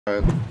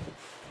Alright.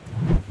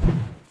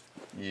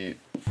 Yeet.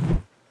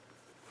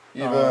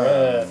 Even.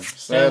 Alright.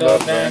 Stand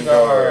up,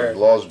 Vanguard.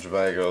 Los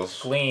Jamaica's.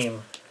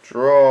 Gleam.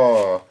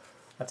 Draw.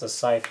 That's a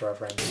Scythe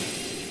reference.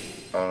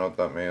 I don't know what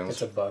that means.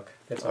 It's a book.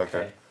 It's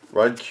okay.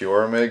 Ride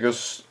Cure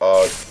Magus,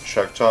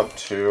 check top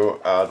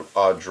 2, add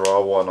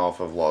draw 1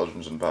 off of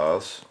Legends and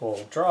Pass.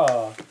 Cool.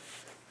 Draw.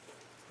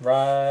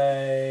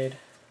 Ride.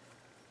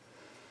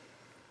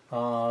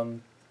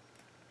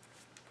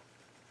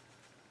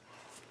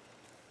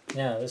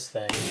 Yeah, this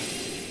thing.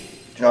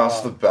 Draw. That's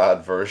the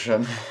bad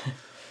version.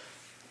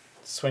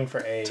 Swing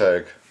for 8.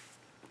 Take.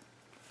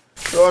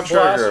 Draw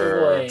Blaster trigger.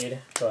 blade.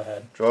 Go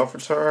ahead. Draw for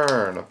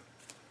turn.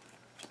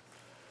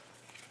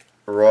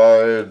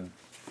 Ride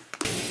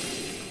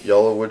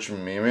Yellow Witch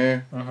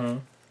Mimi. Mm-hmm.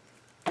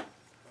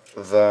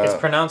 Then It's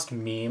pronounced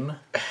meme.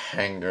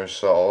 hang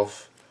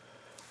yourself.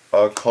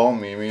 Call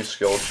Mimi,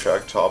 skill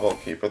check top, I'll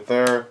keep it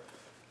there.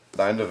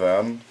 9 to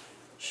Van.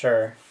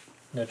 Sure.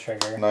 No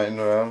trigger. 9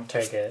 to Van.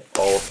 Take it.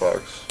 All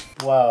effects.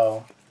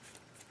 Whoa.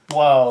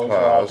 Whoa.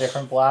 Draw Pass.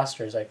 different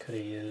blasters I could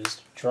have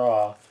used.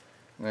 Draw.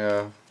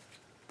 Yeah.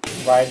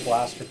 Ride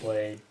Blaster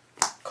Blade.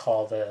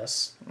 Call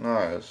this.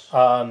 Nice.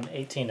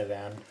 18 to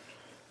Van.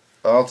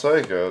 I'll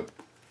take it.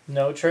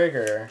 No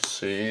trigger.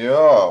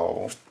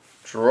 CEO.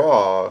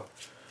 Draw.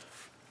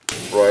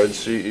 Ride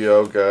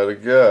CEO, get a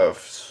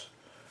gift.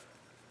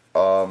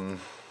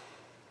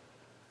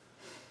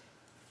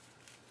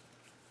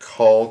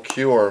 Call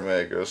Cure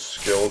Magus,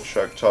 skill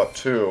check top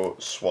 2,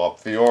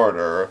 swap the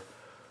order.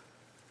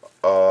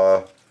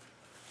 Call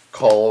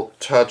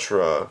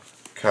Tetra,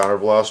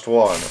 counterblast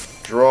 1,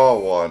 draw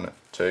 1,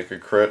 take a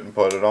crit and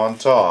put it on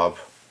top.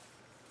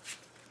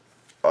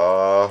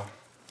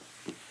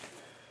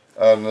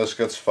 And this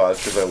gets 5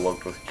 because I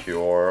looked with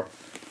Cure.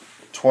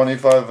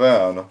 25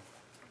 Van.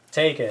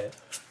 Take it.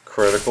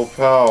 Critical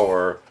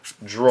power.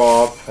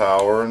 Draw,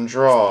 power, and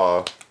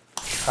draw.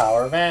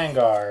 Power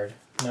Vanguard.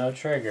 No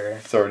trigger.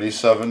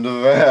 37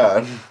 to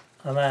Van.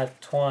 I'm at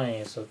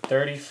 20, so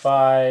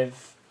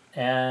 35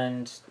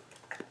 and...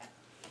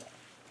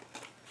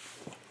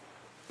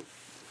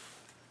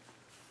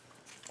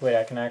 Wait,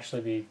 I can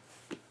actually be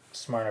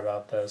smart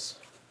about this.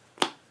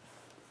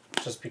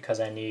 Just because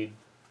I need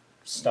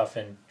stuff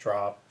in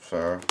drop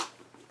Fair.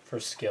 for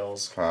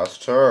skills. Pass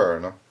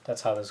turn.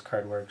 That's how this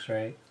card works,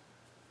 right?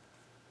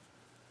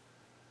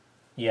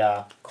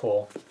 Yeah,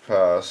 cool.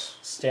 Pass.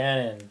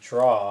 Stand and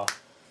draw.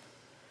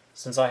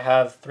 Since I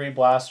have 3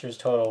 blasters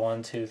total,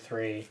 1, 2,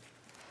 3.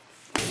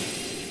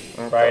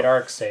 Right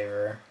Arc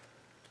Saver.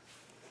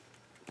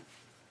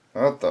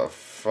 What the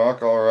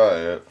fuck?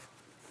 Alright.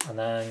 And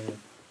then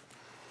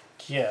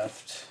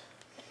gift.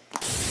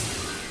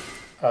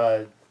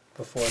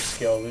 Before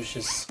skill,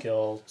 Lucius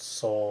skill,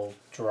 soul,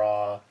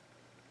 draw,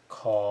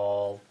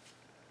 call,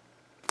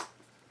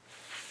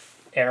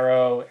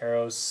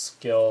 arrow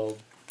skill,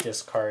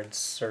 discard,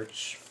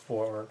 search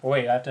for...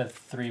 Wait, I have to have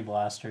 3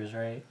 blasters,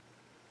 right?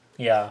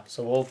 Yeah,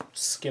 so we'll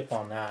skip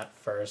on that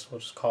first. We'll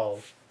just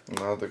call...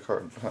 Another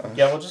card pass.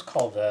 Yeah, we'll just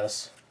call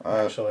this,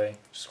 actually,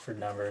 just for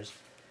numbers.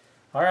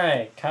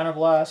 Alright,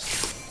 Counterblast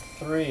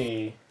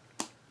 3.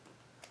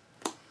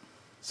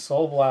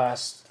 Soul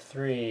Blast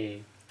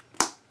 3.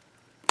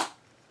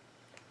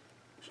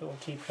 So we'll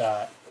keep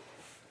that.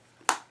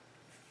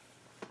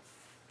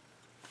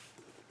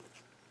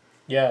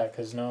 Yeah,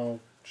 because no...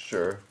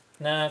 Sure.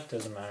 Nah, it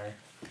doesn't matter.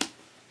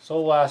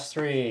 Soul Blast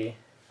 3.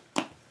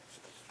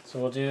 So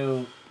we'll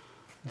do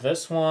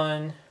this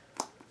one.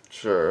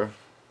 Sure.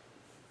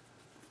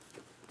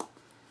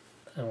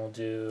 And we'll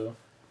do...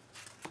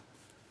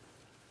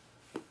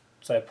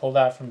 So I pull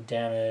that from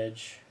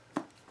damage.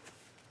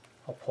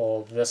 I'll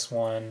pull this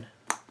one.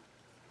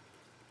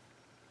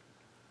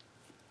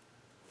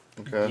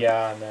 Okay.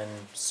 Yeah, and then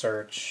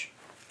search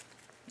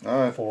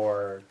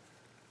for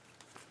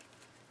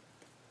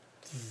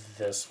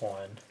this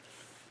one.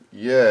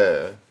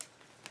 Yeah.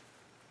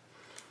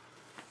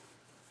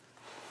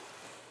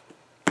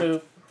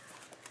 Boop.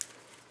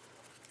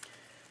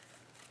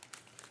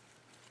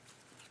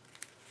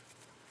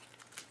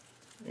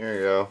 Here you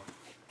go.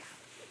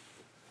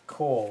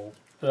 Cool.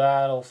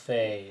 Battle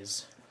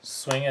phase.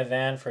 Swing a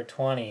van for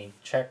 20.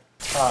 Check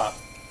top.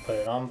 Put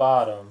it on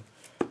bottom.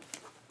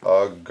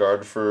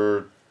 Guard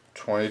for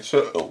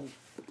 22.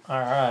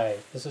 Alright.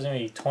 This is going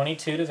to be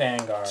 22 to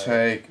Vanguard.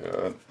 Take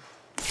it.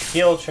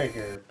 Heal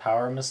trigger.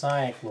 Power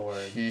Messiah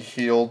Lord. He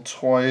healed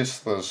twice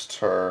this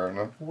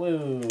turn.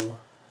 Woo.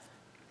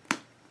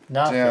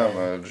 Nothing.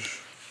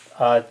 Damage.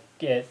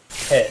 It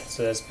hit,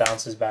 so this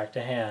bounces back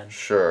to hand.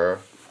 Sure.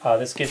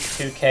 This gets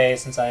 2k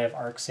since I have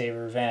Arc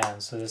Saver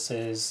Van, so this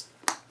is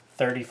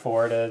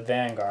 34 to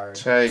Vanguard.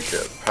 Take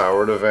it.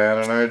 Power to Van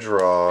and I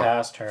draw.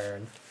 Pass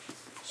turn.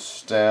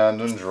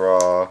 Stand and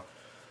draw.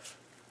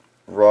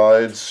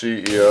 Ride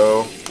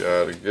CEO.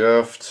 Get a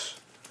gift.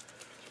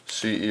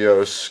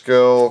 CEO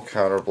skill.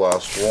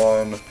 Counterblast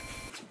 1.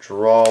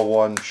 Draw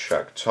 1.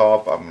 Check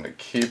top. I'm going to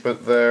keep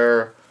it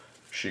there.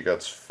 She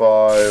gets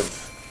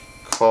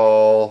 5.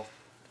 Call.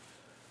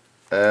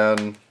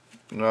 And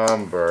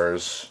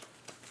numbers.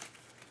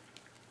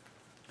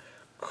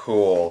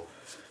 Cool.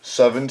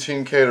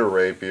 17k to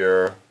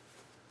rapier.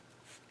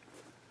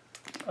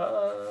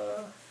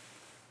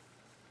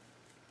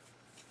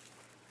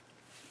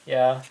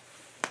 Yeah.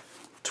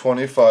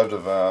 25 to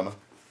Van.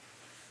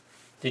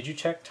 Did you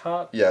check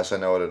top? Yes, I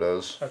know what it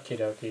is. Okie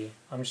dokie.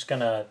 I'm just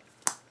gonna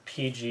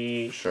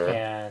PG Sure.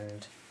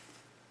 and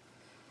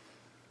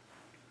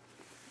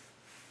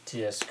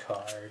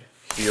discard.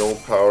 Heal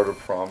power to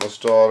Promise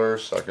Daughter.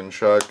 Second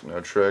check,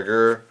 no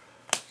trigger.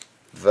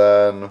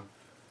 Then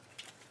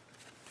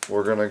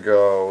we're gonna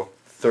go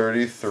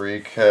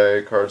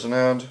 33k cards in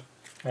hand.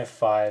 I have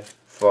 5.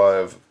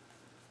 5.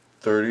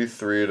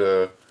 33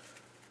 to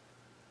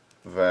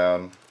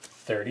Van.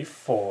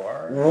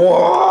 34.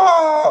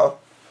 Whoa!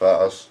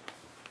 Pass.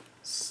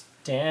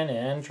 Stand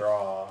and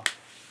draw.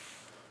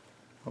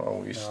 Oh,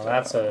 we No, stand.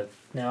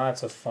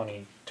 that's a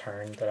funny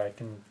turn that I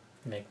can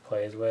make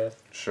plays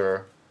with.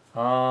 Sure.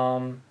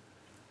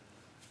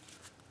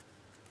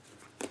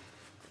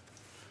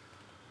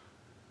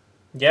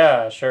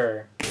 Yeah,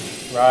 sure.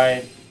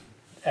 Ride,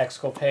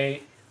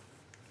 exculpate,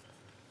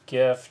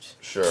 gift.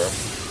 Sure.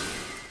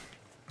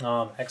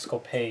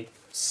 Exculpate,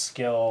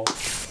 skill,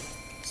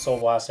 soul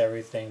blast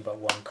everything but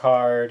 1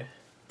 card.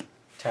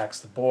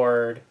 Tax the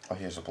board. Oh,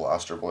 he has a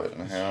blaster blade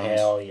in hand.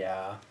 Hell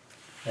yeah.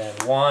 Then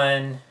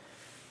 1,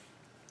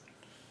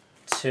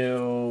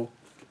 2,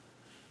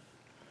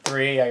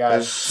 3. I got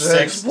There's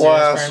 6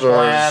 blasters. different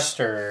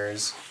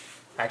blasters.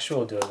 Actually,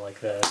 we'll do it like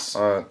this.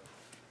 Alright.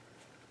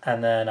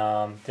 And then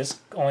this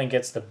only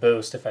gets the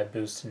boost if I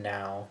boost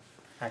now.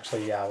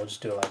 Actually, yeah, we'll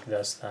just do it like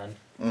this then.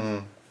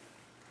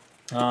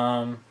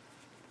 Mm-hmm.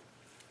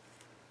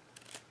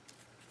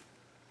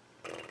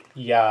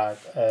 Yeah,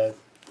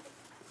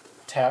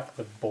 tap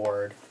the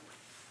board.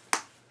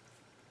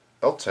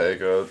 I'll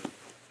take it.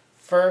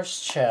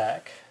 First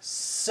check.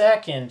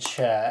 Second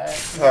check.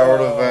 Power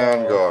to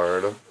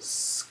Vanguard.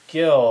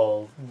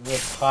 Skill.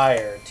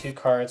 Retire. 2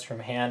 cards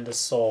from hand to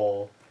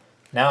soul.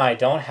 Now I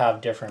don't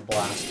have different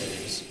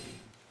blasters.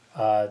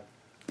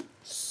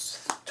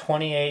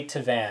 28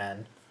 to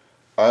Van.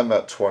 I'm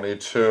at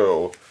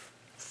 22.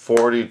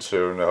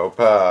 42, no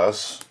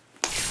pass.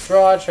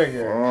 Draw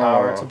trigger.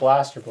 Power to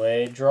Blaster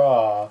Blade.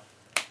 Draw.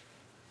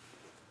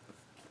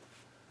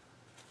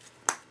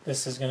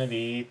 This is going to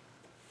be...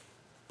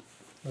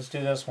 Let's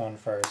do this one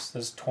first.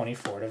 This is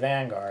 24 to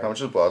Vanguard. How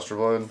much is Blaster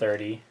Blade?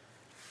 30.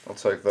 I'll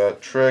take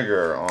that.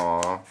 Trigger.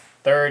 Aw.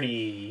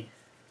 30.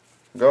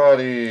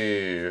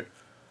 Gotti.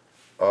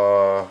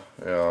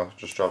 Yeah,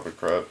 just drop a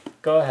crit.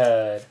 Go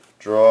ahead.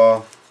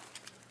 Draw.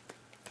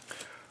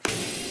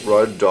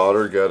 Ride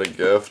Daughter, get a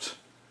gift.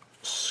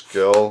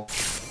 Skill.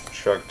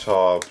 Check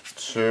top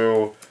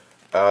 2.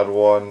 Add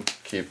 1.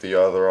 Keep the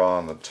other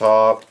on the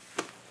top.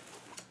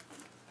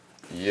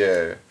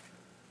 Yay.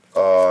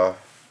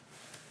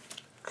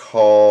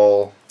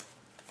 Call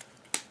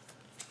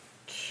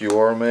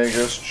Cure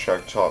Magus,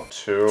 check top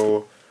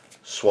 2,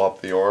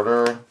 swap the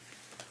order.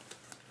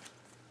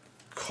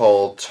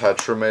 Call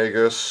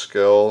Tetramagus,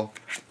 skill,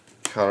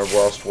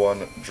 counterblast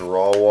 1,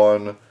 draw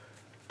 1,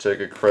 take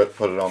a crit,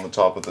 put it on the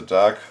top of the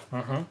deck.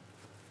 Mm-hmm.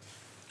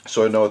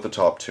 So I know what the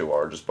top 2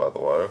 are, just by the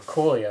way.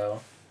 Coolio.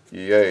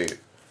 Yay.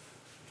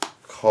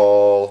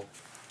 Call,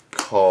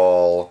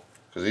 because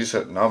these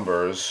hit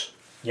numbers.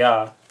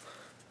 Yeah.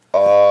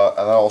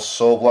 And then I'll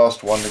Soul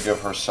Blast 1 to give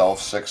herself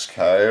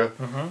 6k.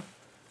 Mm-hmm.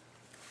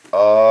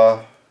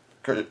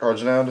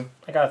 Cards in hand?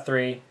 I got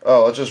 3.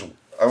 Oh,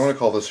 I'm gonna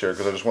call this here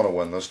because I just want to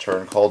win this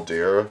turn. Call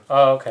Deer.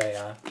 Oh, okay,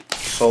 yeah.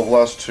 Soul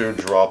Blast 2,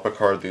 drop a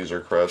card, these are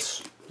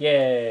crits.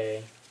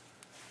 Yay.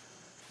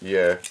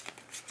 Yeah.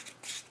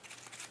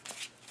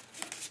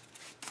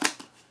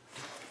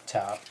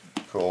 Tap.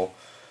 Cool.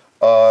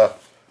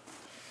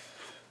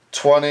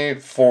 20,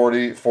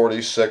 40,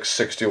 46,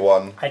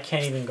 61. I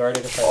can't even guard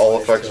it if I All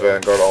wanted effects to.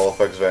 Vanguard, all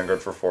effects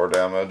Vanguard for 4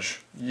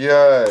 damage.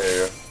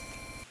 Yay!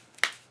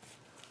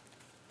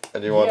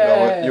 And you want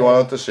to know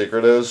what the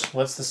secret is?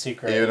 What's the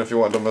secret? Even if you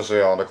went to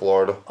Messianic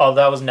Lord. Oh,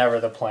 that was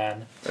never the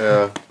plan.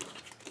 Yeah.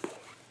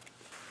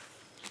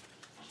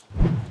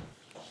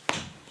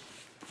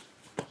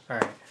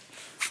 Alright.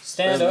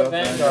 Stand up,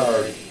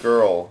 Vanguard.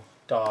 Girl.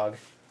 Dog.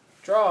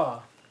 Draw.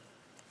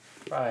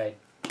 Ride.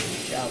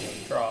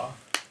 Javelin. Draw.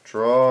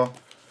 Draw.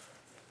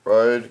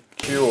 Ride.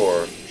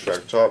 Cure.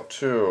 Check top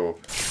 2.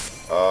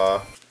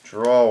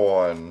 Draw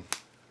 1.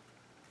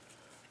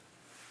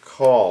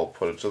 Call.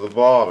 Put it to the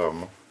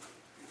bottom.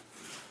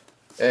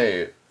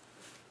 8.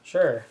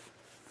 Sure.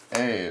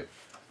 8.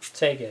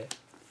 Take it.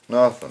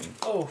 Nothing.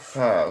 Oh.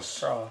 Pass.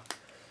 Draw.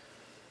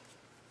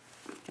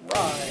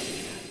 Ride.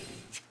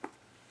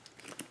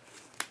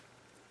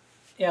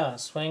 Yeah,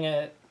 swing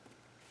it.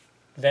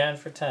 Van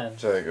for 10.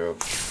 Take it.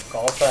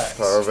 Golf X.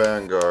 Power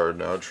Vanguard.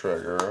 No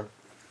trigger.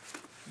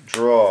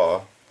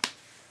 Draw.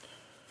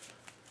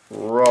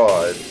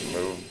 Ride.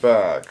 Move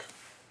back.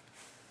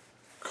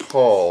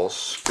 Call.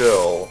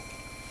 Skill.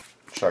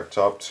 Check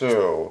top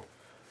 2.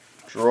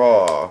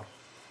 Draw.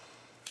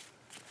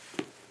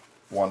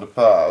 1 to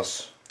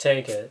pass.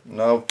 Take it.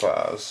 No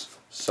pass.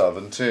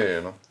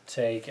 17.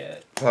 Take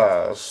it.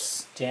 Pass.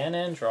 Stand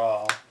and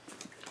draw.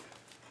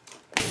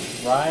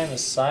 Rye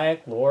Messiah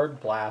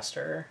Lord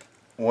Blaster.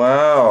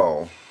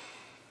 Wow.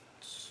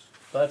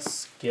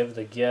 Let's give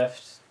the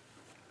gift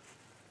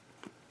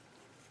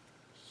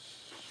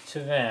to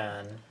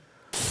Van.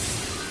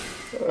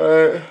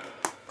 Alright.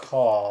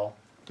 Call.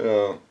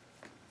 Yeah.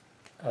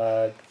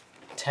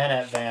 10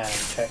 at Van.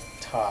 Check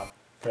top.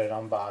 Put it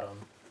on bottom.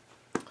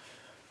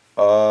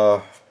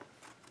 I'll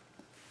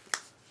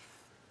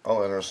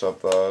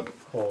intercept that.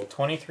 Cool.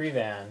 23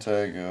 Van.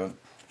 Take it.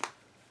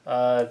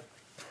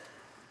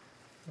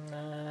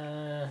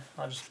 Nah,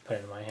 I'll just put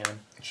it in my hand.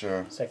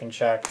 Sure. Second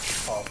check.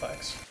 All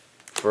effects.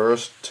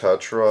 First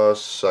Tetra,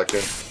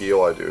 second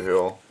heal, I do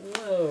heal.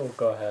 Whoa,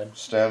 go ahead.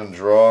 Stand and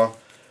draw.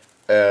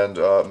 And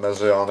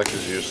Messianic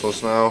is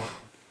useless now.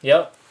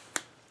 Yep.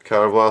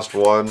 Counterblast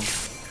 1,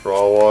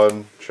 draw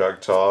 1,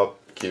 check top,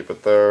 keep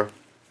it there.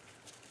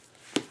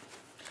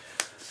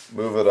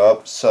 Move it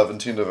up,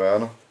 17 to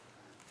Van.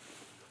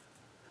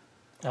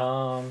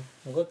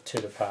 We'll go 2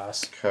 to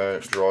pass.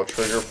 Okay, draw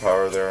trigger,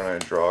 power there, and I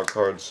draw a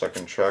card.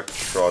 Second check,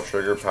 draw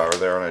trigger, power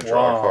there, and I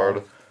draw a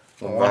card.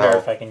 I wonder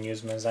if I can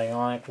use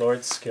Messianic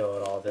Lord skill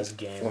at all this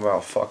game.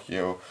 Lamau, fuck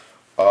you.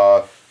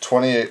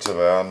 28 to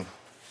Van.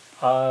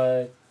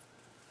 I'll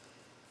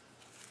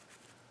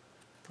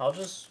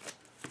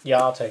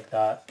take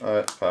that.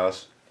 Alright,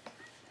 pass.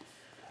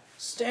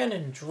 Stand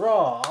and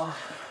draw.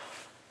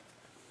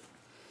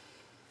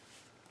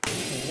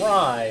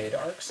 Ride,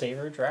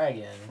 Arcsaver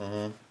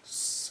Dragon.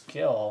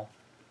 Skill.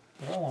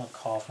 I don't want to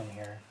call from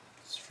here.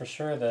 It's for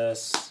sure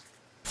this.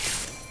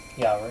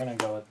 Yeah, we're gonna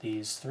go with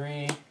these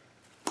 3.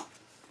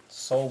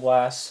 Soul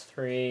Blast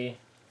 3.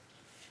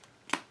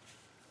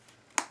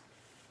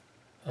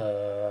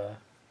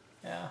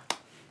 Yeah.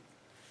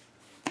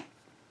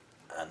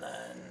 And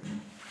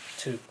then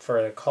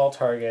for the call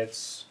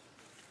targets,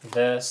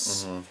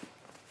 this.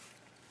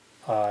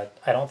 I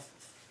don't.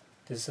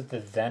 Is it the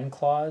then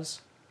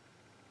clause?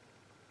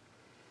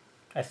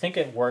 I think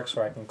it works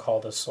where I can call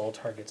the soul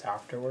targets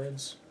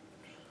afterwards,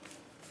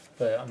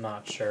 but I'm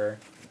not sure.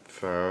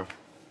 Fair.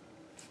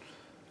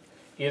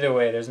 Either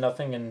way, there's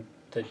nothing in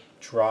the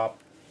drop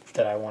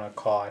that I want to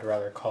call. I'd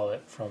rather call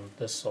it from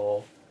the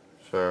soul.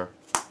 Fair.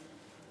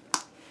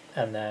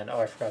 And then, oh,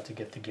 I forgot to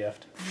get the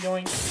gift.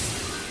 Yoink.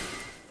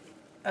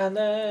 And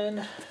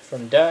then,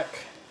 from deck,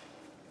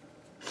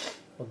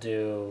 we'll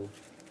do...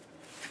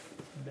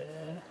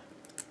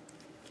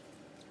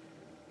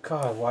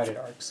 God, why did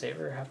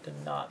Arcsaver have to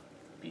not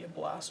be a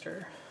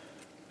blaster?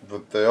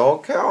 But they all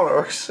count,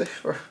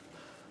 Arcsaver.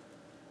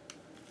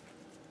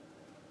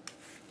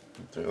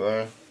 Do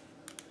they?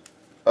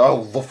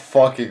 Oh, the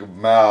fucking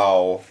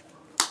Mao.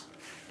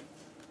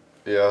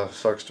 Yeah,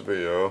 sucks to be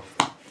you.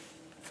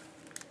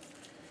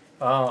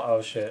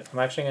 Oh shit. I'm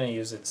actually going to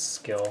use its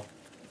skill.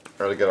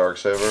 Ready to get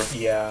Arcsaver?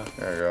 Yeah.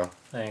 There you go.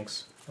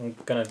 Thanks. I'm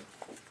going to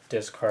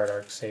discard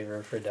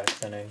Arcsaver for deck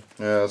thinning.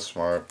 Yeah, that's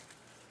smart.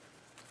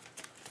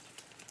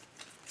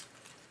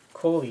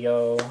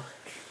 Coolio.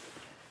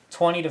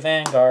 20 to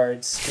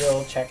Vanguard.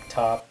 Skill, check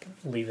top.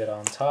 Leave it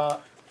on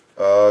top.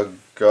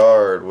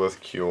 Guard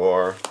with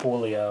QR.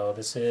 Coolio.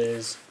 This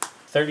is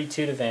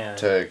 32 to Van.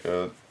 Take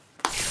it.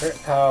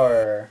 Crit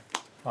power.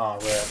 Aw,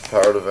 rip.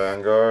 Power to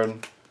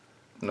Vanguard.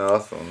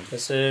 Nothing.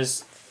 This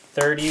is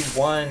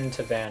 31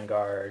 to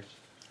Vanguard.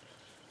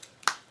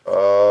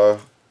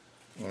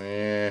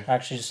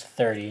 Actually, just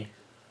 30.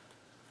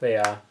 But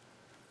yeah.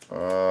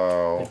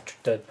 Oh.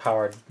 The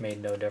power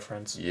made no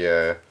difference.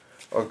 Yeah.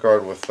 I'll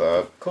guard with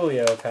that.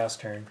 Coolio, pass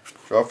turn.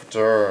 Draw for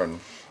turn.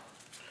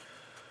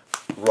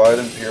 Ride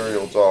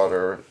Imperial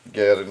Daughter.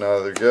 Get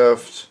another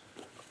gift.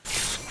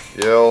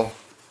 Skill.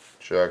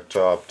 Check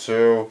top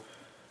 2.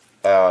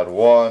 Add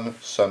 1.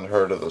 Send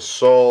her to the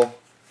soul.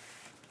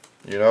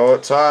 You know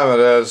what time it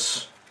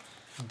is.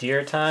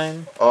 Deer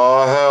time?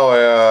 Oh, hell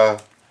yeah.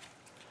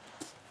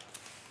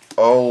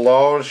 Oh,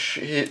 Lord,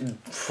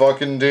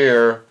 fucking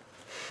deer.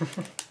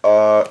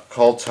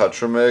 Call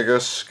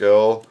Tetramega,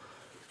 skill.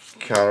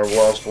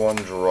 Counterblast 1,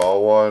 draw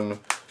 1.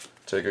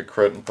 Take a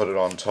crit and put it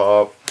on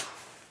top.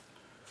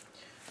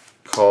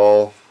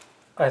 Call.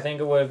 I think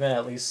it would have been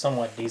at least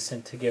somewhat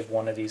decent to give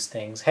one of these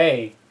things.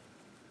 Hey,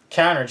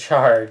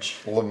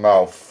 countercharge.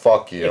 Lamau,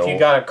 fuck you. If you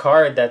got a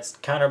card that's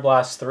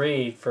Counterblast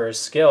 3 for a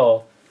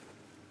skill,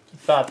 you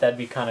thought that'd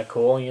be kind of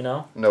cool, you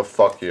know? No,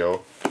 fuck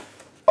you.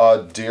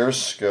 Deer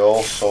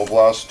skill, Soul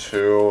Blast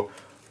 2,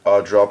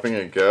 dropping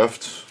a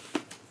gift.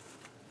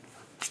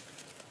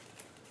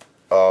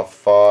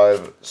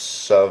 5,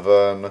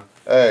 7,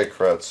 hey,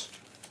 crits.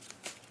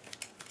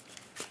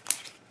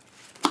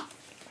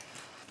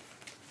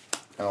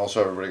 And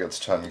also everybody gets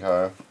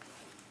 10k.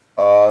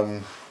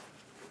 I'll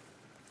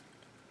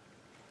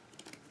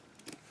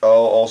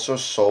also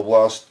Soul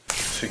Blast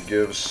to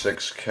give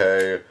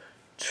 6k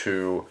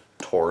to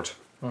Tort.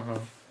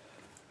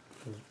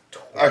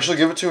 Actually,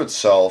 give it to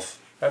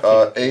itself.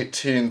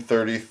 18,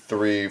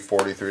 33,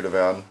 43 to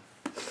Van.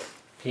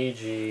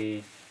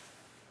 PG.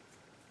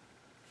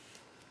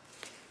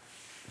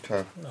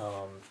 Okay.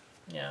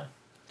 Yeah.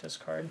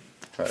 Discard.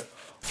 Okay.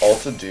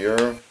 Alta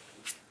Deer.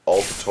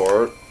 Alta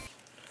Tort.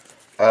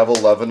 I have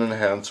 11 in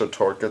hand, so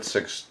Tort gets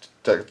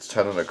deck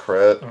 10 and a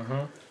crit.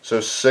 Mm-hmm. So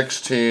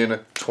 16,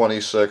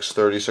 26,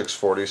 36,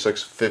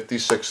 46,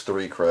 56,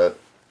 3 crit.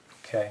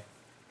 Okay.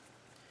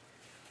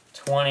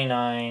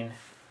 29,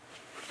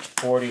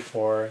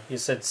 44. You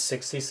said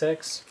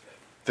 66?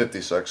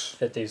 56.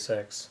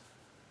 56.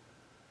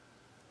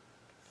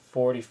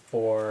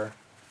 44.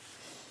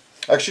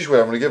 Actually, wait,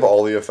 I'm going to give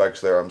all the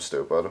effects there. I'm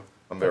stupid.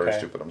 I'm very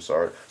stupid. I'm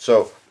sorry.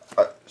 So,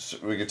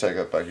 we could take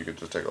that back. You could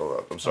just take all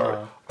that. I'm sorry.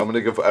 I'm going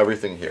to give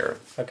everything here.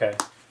 Okay.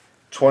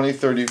 20,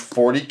 30,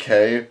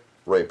 40k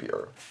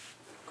rapier.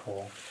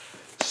 Cool.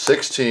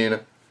 16,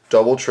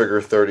 double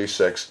trigger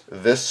 36.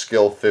 This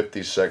skill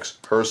 56.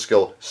 Her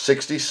skill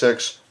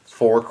 66,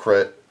 4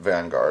 crit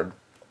Vanguard.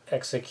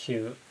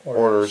 Execute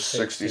Order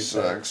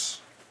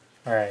 66.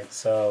 Alright,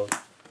 so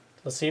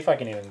let's see if I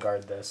can even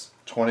guard this.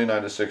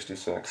 29 to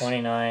 66.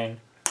 29,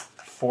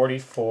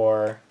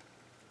 44,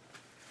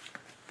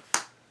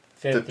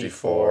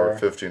 54.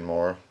 15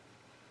 more.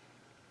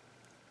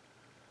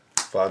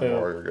 5 Boop.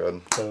 more, you're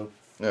good. Boop.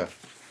 Yeah.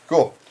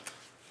 Cool.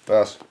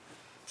 Pass.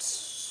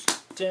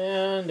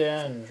 Stand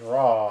and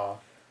draw.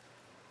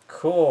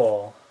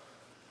 Cool.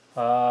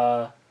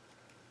 Call.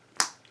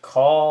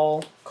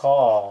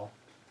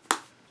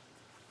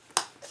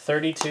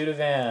 32 to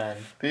Van.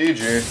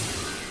 PG.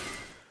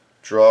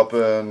 Drop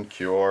in,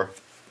 cure.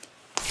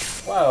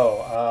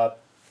 Whoa.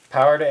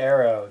 Power to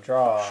arrow,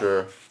 draw.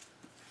 Sure.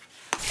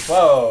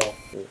 Whoa.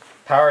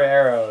 Power to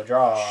arrow,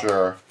 draw.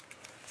 Sure.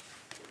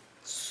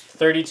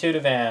 32 to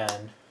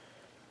Van.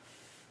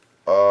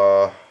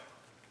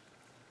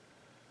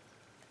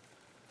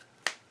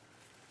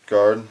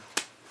 Guard.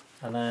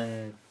 And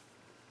then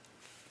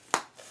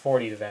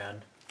 40 to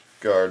Van.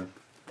 Guard.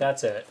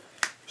 That's it.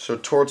 So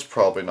Tort's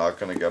probably not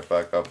going to get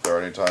back up there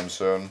anytime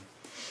soon.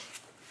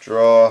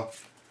 Draw.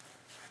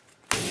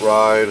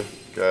 Ride.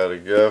 Get a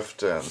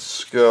gift and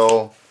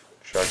skill.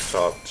 Check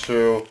top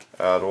 2.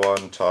 Add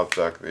 1. Top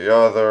deck the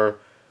other.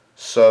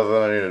 7.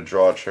 I need a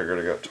draw trigger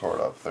to get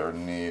Tort up there.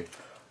 Neat.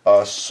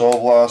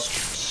 Soul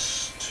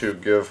Blast to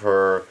give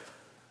her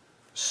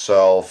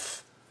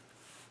self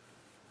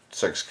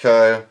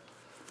 6k.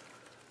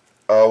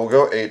 We'll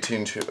go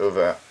 18 to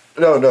Van.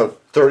 No,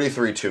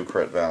 33 to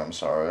crit Van, I'm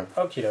sorry.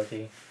 Okie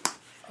dokie.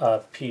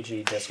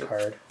 PG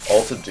discard.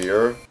 Alta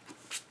Deer.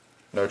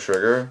 No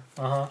trigger.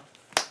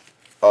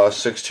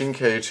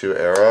 16k to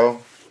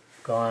arrow.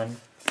 Gone.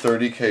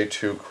 30k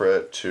to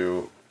crit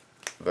to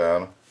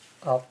Van.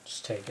 I'll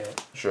just take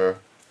it. Sure.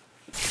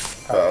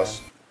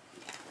 Pass.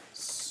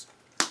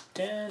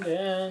 Stand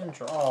and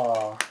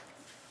draw.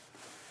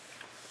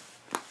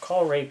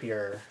 Call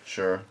Rapier.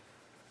 Sure.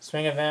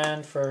 Swing a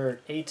Van for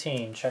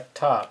 18. Check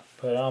top.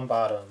 Put it on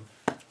bottom.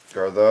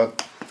 Guard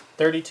that.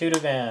 32 to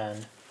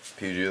Van.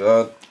 PG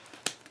that.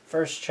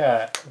 First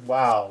check.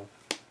 Wow.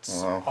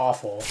 It's Wow.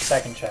 awful.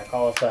 Second check.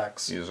 All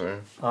effects. Easy.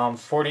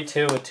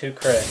 42 with 2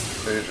 crit.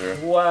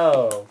 PG.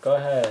 Whoa. Go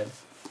ahead.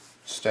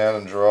 Stand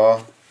and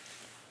draw.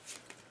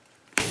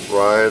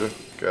 Ride.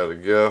 Get a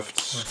gift.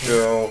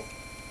 Skill.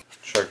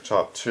 Check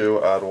top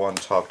 2. Add 1.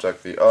 Top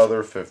deck the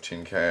other.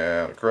 15k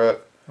and a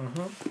crit.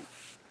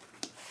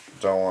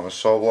 Don't want to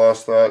soul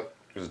blast that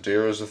because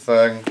deer is a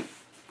thing.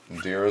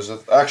 Deer is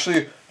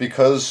actually,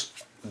 because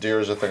deer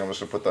is a thing, I'm just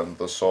gonna put that in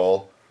the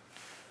soul.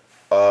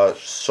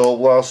 Soul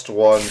blast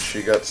 1,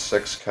 she gets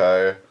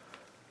 6k.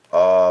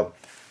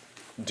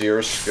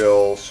 Deer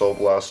skill, soul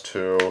blast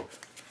 2,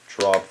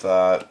 drop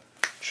that.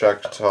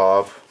 Check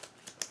top.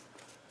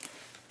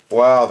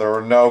 Wow, there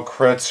were no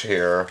crits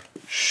here.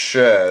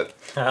 Shit.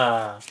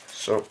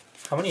 So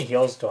How many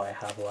heals do I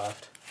have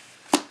left?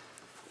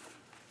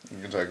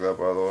 you can take that,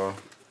 by the way.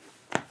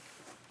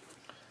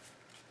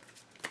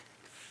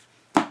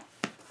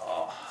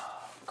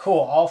 Cool,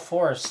 all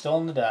 4 are still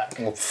in the deck.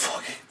 Well,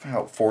 fucking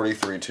about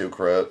 43 2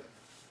 crit.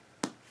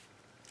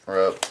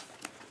 Rip.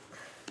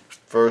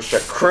 First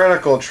check,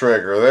 critical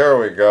trigger. There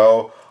we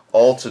go.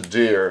 Alta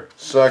Deer.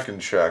 Second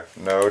check,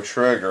 no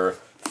trigger.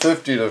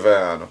 50 to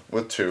Van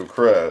with 2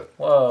 crit.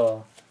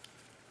 Whoa.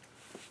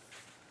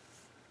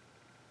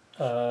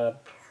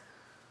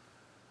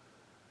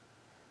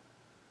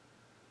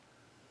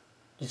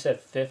 You said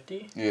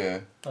 50? Yeah.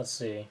 Let's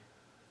see.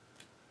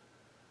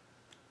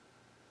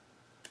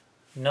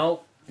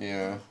 Nope.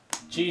 Yeah.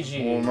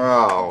 GG.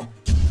 Wow.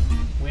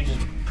 We just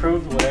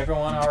proved what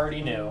everyone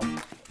already knew.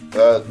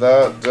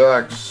 That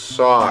deck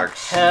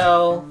sucks.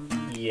 Hell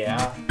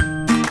yeah.